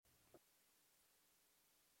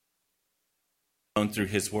through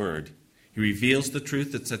his word. He reveals the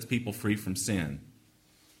truth that sets people free from sin.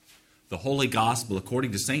 The Holy Gospel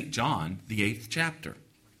according to St. John, the 8th chapter.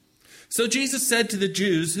 So Jesus said to the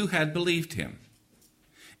Jews who had believed him,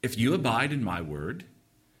 "If you abide in my word,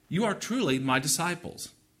 you are truly my disciples,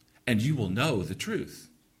 and you will know the truth,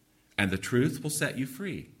 and the truth will set you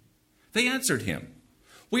free." They answered him,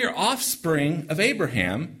 "We are offspring of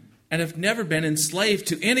Abraham and have never been enslaved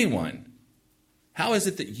to anyone. How is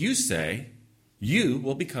it that you say you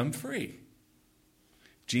will become free?"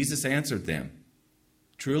 Jesus answered them,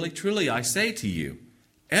 "Truly, truly, I say to you,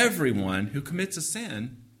 everyone who commits a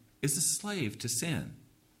sin is a slave to sin.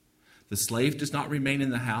 The slave does not remain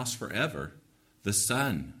in the house forever. The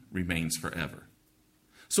Son remains forever.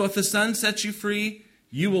 So if the Son sets you free,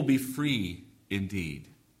 you will be free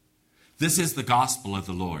indeed." This is the gospel of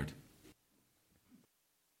the Lord.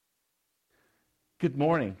 Good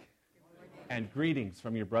morning, and greetings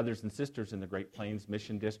from your brothers and sisters in the Great Plains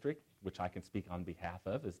Mission District, which I can speak on behalf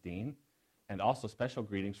of as dean, and also special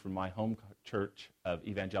greetings from my home church of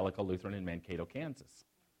Evangelical Lutheran in Mankato, Kansas.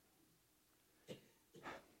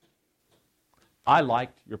 I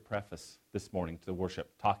liked your preface this morning to the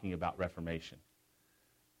worship talking about Reformation.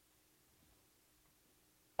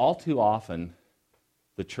 All too often,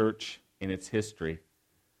 the church in its history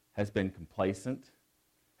has been complacent,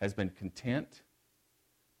 has been content,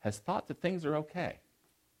 has thought that things are okay.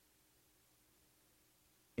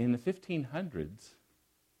 In the 1500s,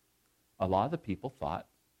 a lot of the people thought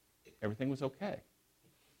everything was okay,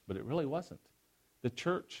 but it really wasn't. The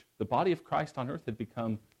church, the body of Christ on earth, had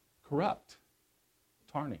become corrupt,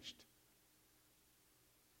 tarnished.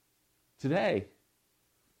 Today,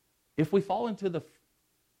 if we fall into the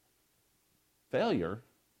failure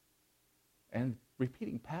and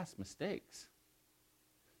repeating past mistakes,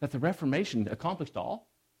 that the Reformation accomplished all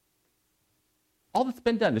that's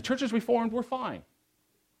been done. The church is reformed, we're fine.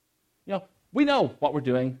 We know what we're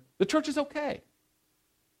doing. The church is okay.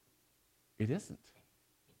 It isn't.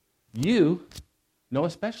 You know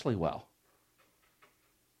especially well.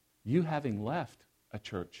 You having left a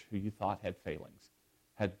church who you thought had failings,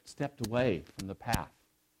 had stepped away from the path,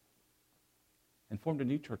 and formed a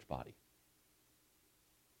new church body.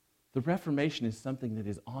 The Reformation is something that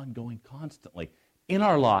is ongoing constantly in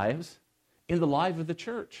our lives, in the life of the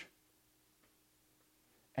church.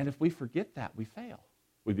 And if we forget that, we fail.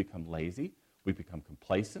 We become lazy. We become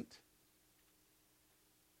complacent.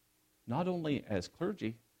 Not only as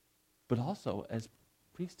clergy, but also as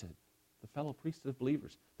priesthood, the fellow priesthood of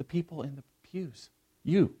believers, the people in the pews,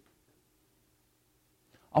 you.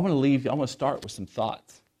 I want to start with some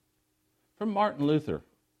thoughts from Martin Luther.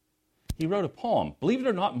 He wrote a poem. Believe it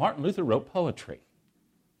or not, Martin Luther wrote poetry.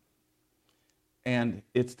 And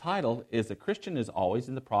its title is "A Christian is always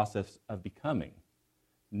in the process of becoming,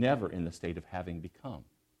 never in the state of having become."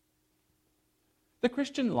 The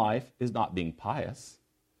Christian life is not being pious,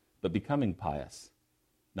 but becoming pious.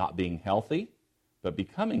 Not being healthy, but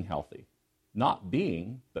becoming healthy. Not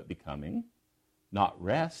being, but becoming. Not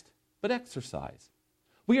rest, but exercise.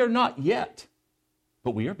 We are not yet,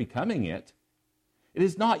 but we are becoming it. It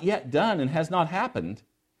is not yet done and has not happened.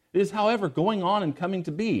 It is, however, going on and coming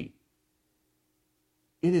to be.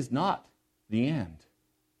 It is not the end,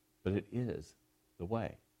 but it is the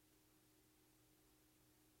way.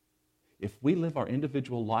 If we live our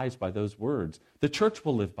individual lives by those words, the church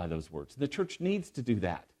will live by those words. The church needs to do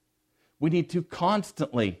that. We need to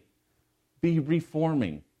constantly be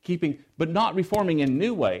reforming, but not reforming in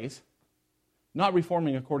new ways, not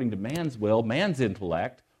reforming according to man's will, man's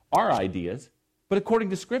intellect, our ideas, but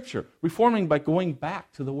according to Scripture, reforming by going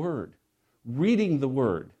back to the Word, reading the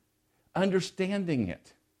Word, understanding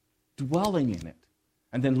it, dwelling in it,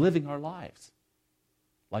 and then living our lives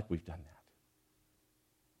like we've done that.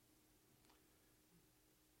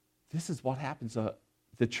 This is what happens.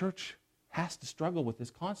 The church has to struggle with this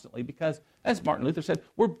constantly because, as Martin Luther said,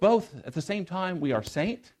 we're both, at the same time, we are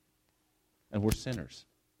saint and we're sinners.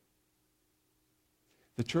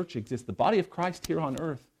 The church exists. The body of Christ here on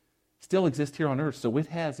earth still exists here on earth, so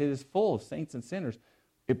it is full of saints and sinners.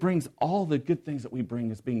 It brings all the good things that we bring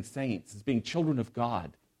as being saints, as being children of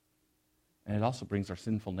God. And it also brings our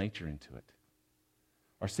sinful nature into it.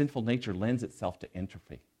 Our sinful nature lends itself to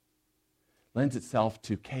entropy, lends itself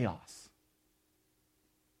to chaos.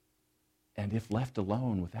 And if left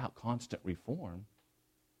alone without constant reform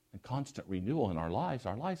and constant renewal in our lives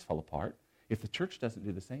fall apart. If the church doesn't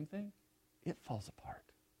do the same thing, it falls apart.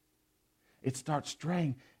 It starts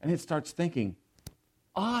straying, and it starts thinking,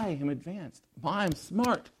 I am advanced, I'm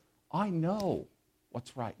smart, I know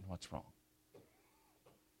what's right and what's wrong.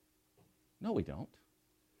 No, we don't.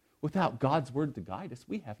 Without God's word to guide us,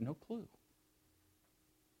 we have no clue.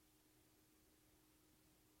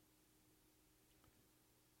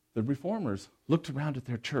 The reformers looked around at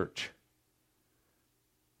their church,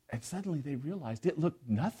 and suddenly they realized it looked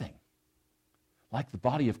nothing like the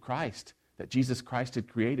body of Christ that Jesus Christ had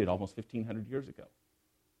created almost 1,500 years ago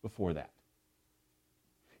before that.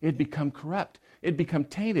 It had become corrupt. It had become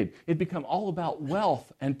tainted. It had become all about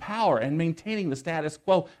wealth and power and maintaining the status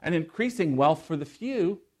quo and increasing wealth for the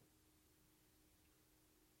few.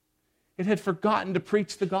 It had forgotten to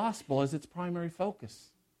preach the gospel as its primary focus.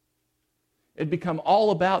 It had become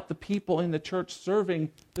all about the people in the church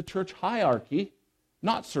serving the church hierarchy,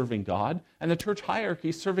 not serving God, and the church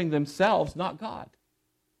hierarchy serving themselves, not God.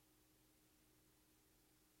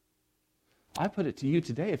 I put it to you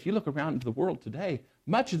today, if you look around the world today,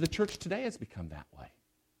 much of the church today has become that way.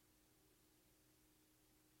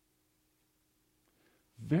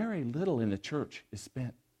 Very little in the church is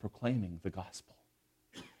spent proclaiming the gospel.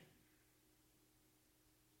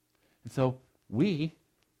 And so we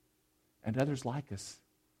and others like us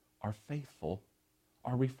are faithful,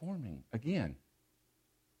 are reforming again.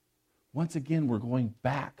 Once again, we're going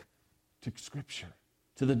back to Scripture,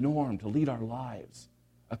 to the norm, to lead our lives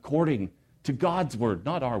according to God's word,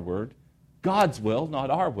 not our word. God's will, not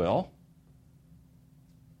our will.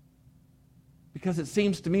 Because it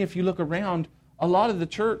seems to me, if you look around, a lot of the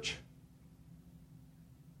church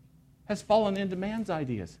has fallen into man's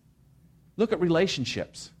ideas. Look at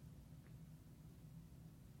relationships.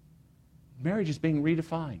 Marriage is being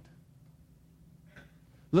redefined.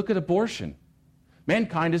 Look at abortion.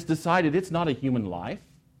 Mankind has decided it's not a human life.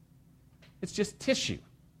 It's just tissue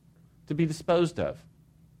to be disposed of.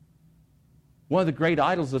 One of the great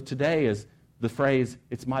idols of today is the phrase,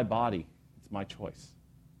 "It's my body, it's my choice."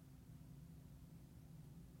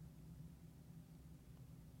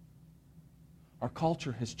 Our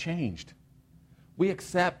culture has changed. We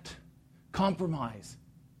accept compromise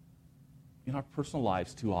in our personal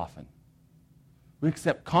lives too often. We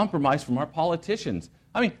accept compromise from our politicians.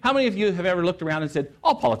 I mean, how many of you have ever looked around and said,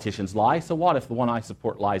 all politicians lie, so what if the one I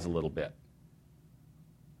support lies a little bit?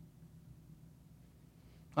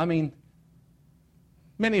 I mean,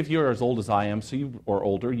 many of you are as old as I am, or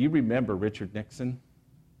older. You remember Richard Nixon.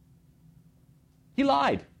 He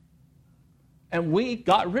lied. And we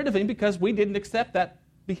got rid of him because we didn't accept that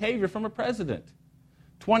behavior from a president.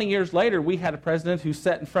 20 years later, we had a president who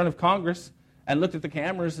sat in front of Congress and looked at the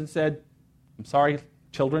cameras and said, "I'm sorry,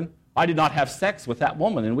 children, I did not have sex with that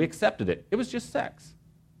woman," and we accepted it. It was just sex.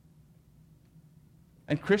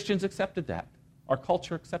 And Christians accepted that. Our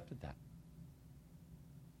culture accepted that.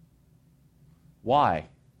 Why?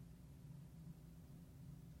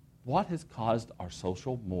 What has caused our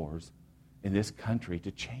social mores in this country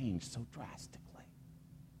to change so drastically?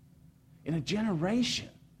 In a generation,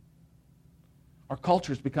 our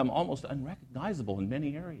culture has become almost unrecognizable in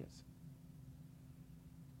many areas.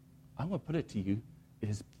 I'm going to put it to you, it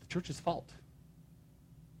is the church's fault.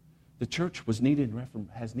 The church has needed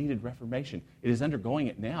reformation. It is undergoing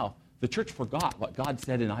it now. The church forgot what God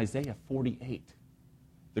said in Isaiah 48.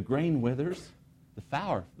 The grain withers, the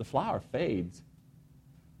flower fades,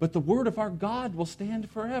 but the word of our God will stand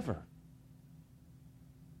forever.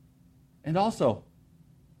 And also,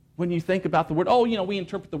 when you think about the word, we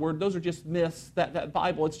interpret the word, those are just myths. That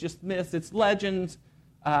Bible, it's just myths, it's legends.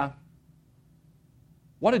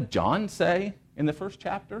 What did John say in the first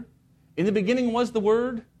chapter? In the beginning was the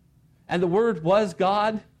Word, and the Word was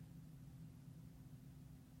God.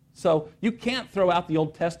 So you can't throw out the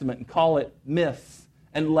Old Testament and call it myths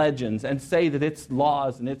and legends and say that its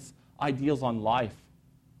laws and its ideals on life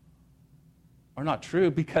are not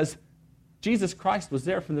true, because Jesus Christ was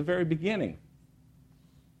there from the very beginning.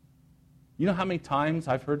 You know how many times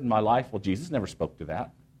I've heard in my life, well, Jesus never spoke to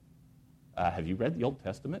that. Have you read the Old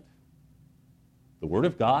Testament? The Word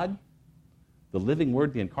of God, the living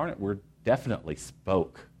Word, the incarnate Word, definitely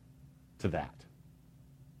spoke to that.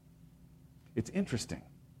 It's interesting.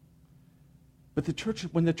 But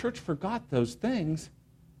when the church forgot those things,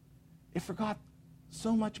 it forgot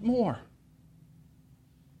so much more.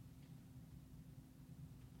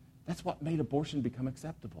 That's what made abortion become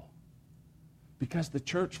acceptable. Because the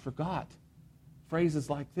church forgot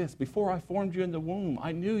phrases like this: "Before I formed you in the womb,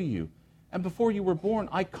 I knew you. And before you were born,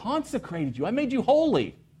 I consecrated you. I made you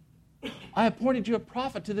holy. I appointed you a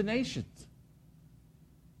prophet to the nations."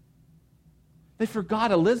 They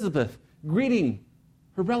forgot Elizabeth greeting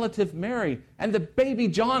her relative Mary, and the baby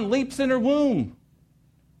John leaps in her womb.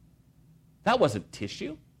 That wasn't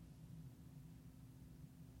tissue.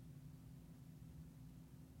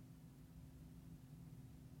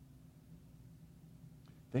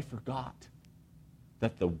 They forgot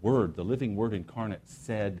that the Word, the living Word incarnate,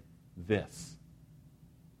 said this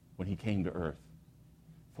when he came to earth: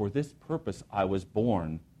 "For this purpose I was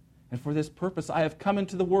born, And for this purpose I have come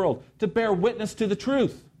into the world, to bear witness to the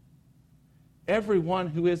truth. Everyone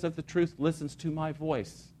who is of the truth listens to my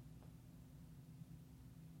voice.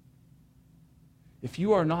 If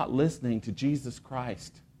you are not listening to Jesus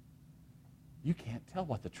Christ, you can't tell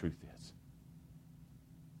what the truth is.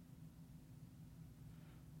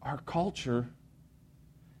 Our culture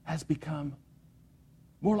has become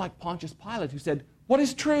more like Pontius Pilate, who said, "What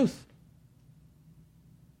is truth?"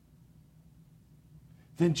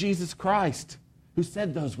 Than Jesus Christ, who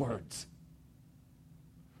said those words.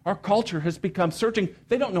 Our culture has become searching.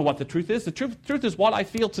 They don't know what the truth is. The truth is what I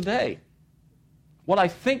feel today, what I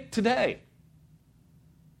think today.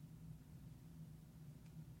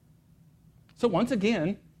 So once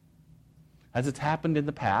again, as it's happened in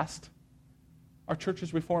the past, our church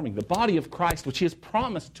is reforming. The body of Christ, which he has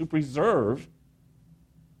promised to preserve,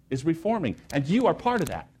 is reforming. And you are part of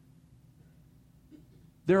that.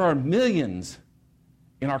 There are millions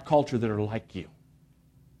in our culture that are like you,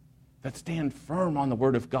 that stand firm on the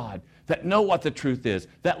Word of God, that know what the truth is,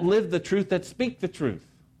 that live the truth, that speak the truth.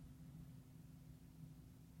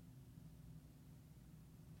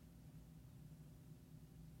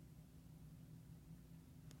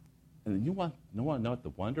 And you want to know what the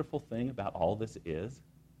wonderful thing about all this is?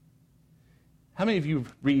 How many of you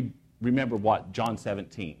remember what John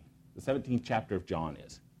 17, the 17th chapter of John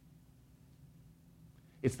is?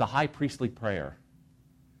 It's the high priestly prayer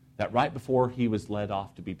that right before he was led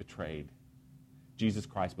off to be betrayed, Jesus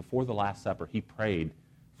Christ, before the Last Supper, he prayed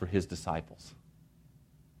for his disciples.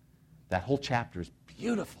 That whole chapter is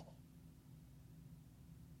beautiful.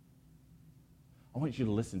 I want you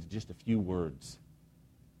to listen to just a few words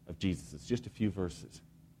of Jesus', just a few verses.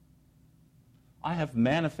 I have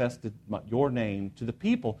manifested your name to the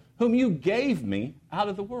people whom you gave me out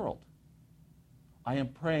of the world. I am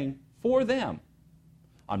praying for them.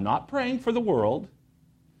 I'm not praying for the world,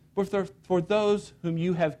 but for those whom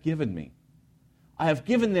you have given me. I have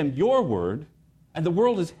given them your word, and the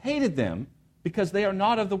world has hated them because they are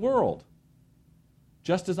not of the world,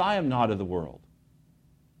 just as I am not of the world.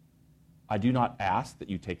 I do not ask that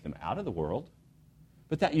you take them out of the world,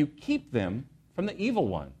 but that you keep them from the evil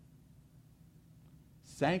one.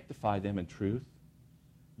 Sanctify them in truth.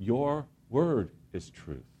 Your word is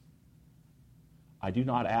truth. I do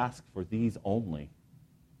not ask for these only,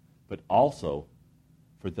 but also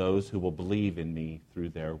for those who will believe in me through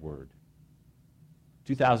their word.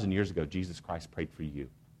 2,000 years ago, Jesus Christ prayed for you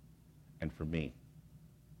and for me.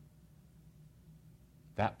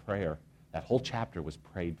 That prayer, that whole chapter was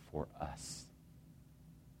prayed for us,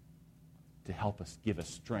 to help us, give us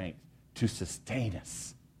strength, to sustain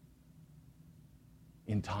us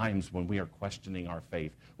in times when we are questioning our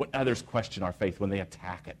faith, when others question our faith, when they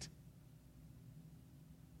attack it.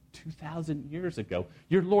 2,000 years ago,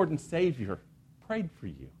 your Lord and Savior prayed for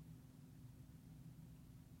you.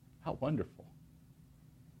 How wonderful.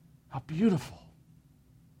 How beautiful.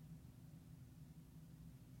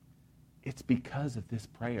 It's because of this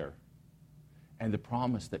prayer and the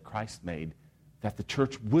promise that Christ made that the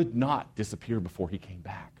church would not disappear before he came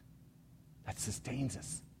back. That sustains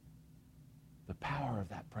us. The power of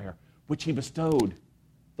that prayer, which he bestowed,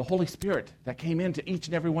 the Holy Spirit that came into each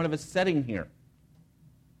and every one of us sitting here,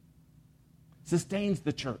 sustains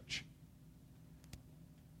the church.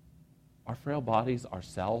 Our frail bodies,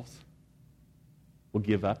 ourselves, will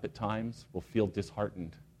give up at times. We'll feel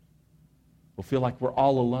disheartened. We'll feel like we're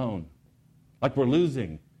all alone, like we're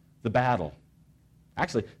losing the battle.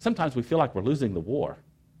 Actually, sometimes we feel like we're losing the war.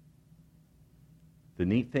 The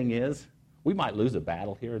neat thing is, we might lose a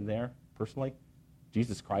battle here and there, personally.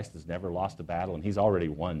 Jesus Christ has never lost a battle, and he's already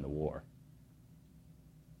won the war.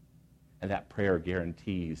 And that prayer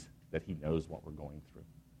guarantees that he knows what we're going through.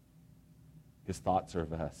 His thoughts are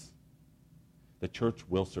of us. The church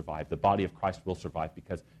will survive. The body of Christ will survive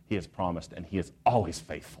because he has promised, and he is always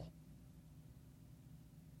faithful.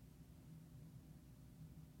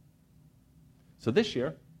 So this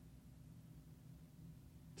year,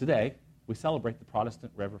 today, we celebrate the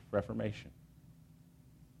Protestant Reformation.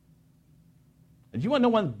 And you want to know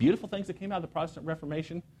one of the beautiful things that came out of the Protestant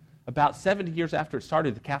Reformation? About 70 years after it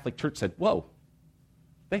started, the Catholic Church said, whoa,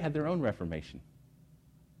 they had their own Reformation.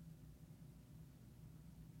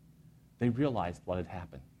 They realized what had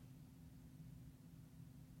happened.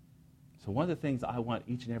 So one of the things I want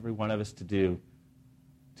each and every one of us to do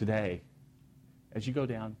today, as you go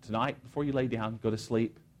down tonight, before you lay down, go to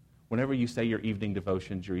sleep, whenever you say your evening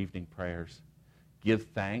devotions, your evening prayers, give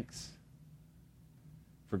thanks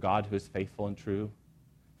for God who is faithful and true,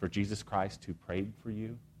 for Jesus Christ who prayed for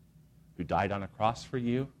you, who died on a cross for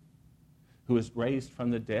you, who was raised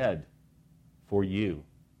from the dead for you.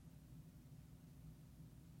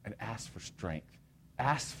 and ask for strength,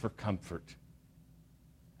 ask for comfort,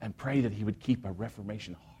 and pray that he would keep a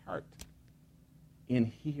Reformation heart in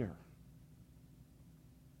here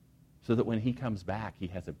so that when he comes back, he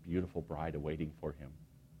has a beautiful bride awaiting for him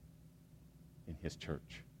in his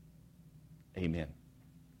church. Amen.